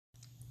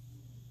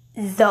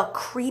The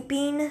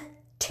Creeping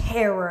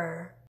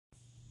Terror.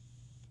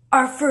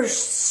 Our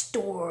first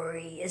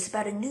story is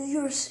about a New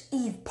Year's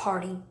Eve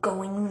party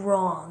going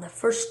wrong. The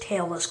first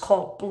tale is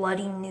called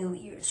Bloody New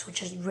Year's,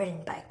 which is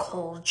written by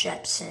Cole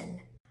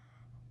Jepson.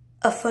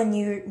 A fun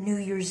New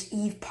Year's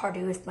Eve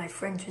party with my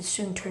friends would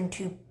soon turn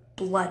to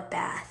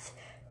bloodbath.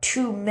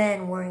 Two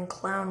men wearing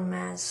clown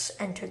masks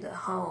entered the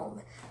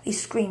home. They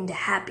screamed a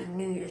Happy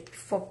New Year's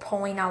before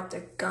pulling out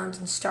their guns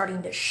and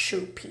starting to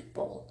shoot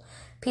people.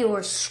 People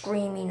were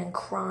screaming and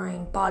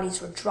crying,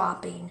 bodies were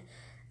dropping,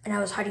 and I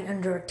was hiding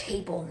under a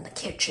table in the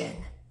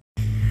kitchen.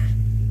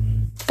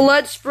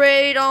 Blood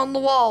sprayed on the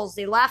walls.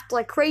 They laughed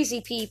like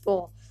crazy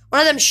people. One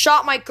of them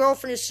shot my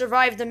girlfriend who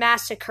survived the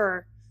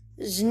massacre.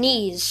 His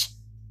knees.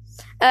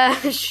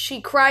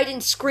 She cried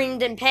and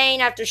screamed in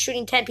pain after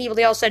shooting 10 people.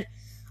 They all said,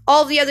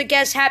 all the other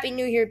guests, Happy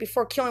New Year,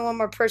 before killing one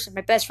more person,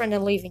 my best friend,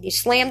 and leaving. They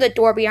slammed the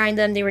door behind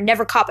them. They were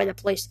never caught by the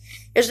police.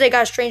 Yesterday, they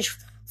got a strange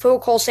phone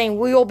call saying,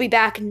 we will be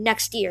back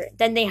next year.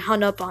 Then they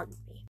hung up on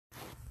me.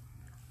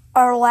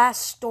 Our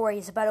last story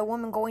is about a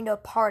woman going to a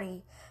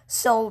party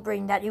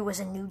celebrating that it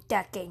was a new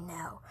decade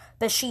now,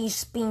 but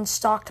she's being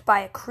stalked by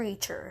a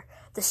creature.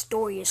 The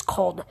story is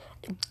called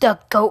The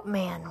Goat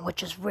Man,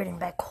 which is written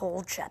by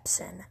Cole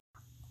Jepson.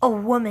 A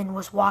woman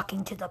was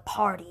walking to the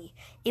party.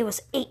 It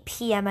was 8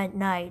 p.m. at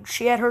night.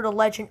 She had heard a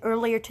legend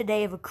earlier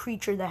today of a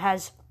creature that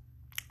has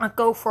a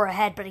goat for a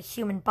head but a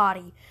human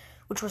body,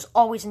 which was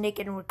always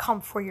naked and would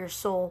come for your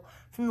soul.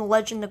 From the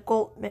legend, the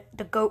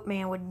goat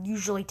man would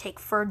usually take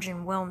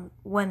virgin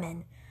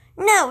women.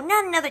 No,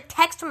 not another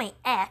text from my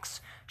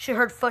ex. She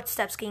heard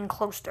footsteps getting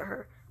close to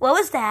her. What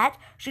was that?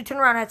 She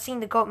turned around and had seen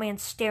the goat man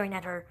staring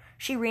at her.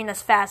 She ran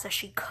as fast as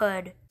she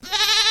could.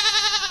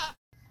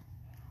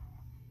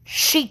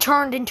 She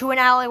turned into an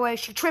alleyway.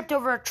 She tripped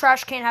over a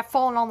trash can and had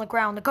fallen on the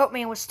ground. The goat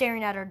man was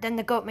staring at her. Then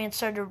the goat man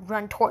started to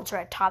run towards her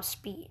at top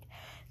speed.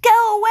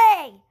 Go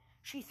away!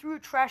 She threw a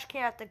trash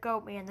can at the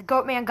goat man. The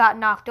goat man got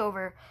knocked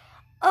over.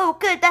 Oh,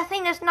 good, that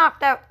thing is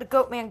knocked out. The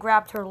goat man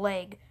grabbed her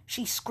leg.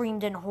 She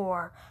screamed in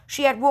horror.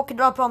 She had woken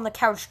up on the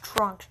couch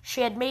drunk.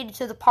 She had made it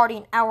to the party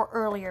an hour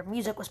earlier.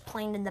 Music was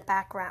playing in the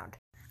background.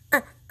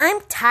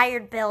 I'm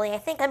tired, Billy. I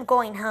think I'm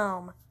going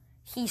home,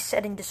 he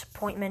said in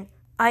disappointment.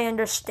 I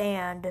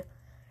understand.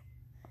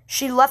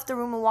 She left the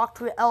room and walked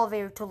to an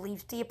elevator to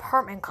leave the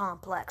apartment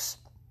complex.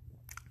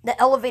 The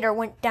elevator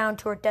went down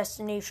to her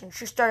destination.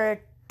 She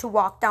started to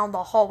walk down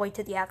the hallway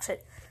to the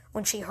exit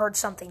when she heard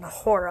something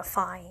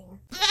horrifying.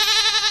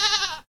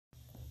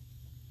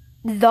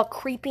 The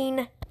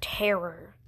Creeping Terror.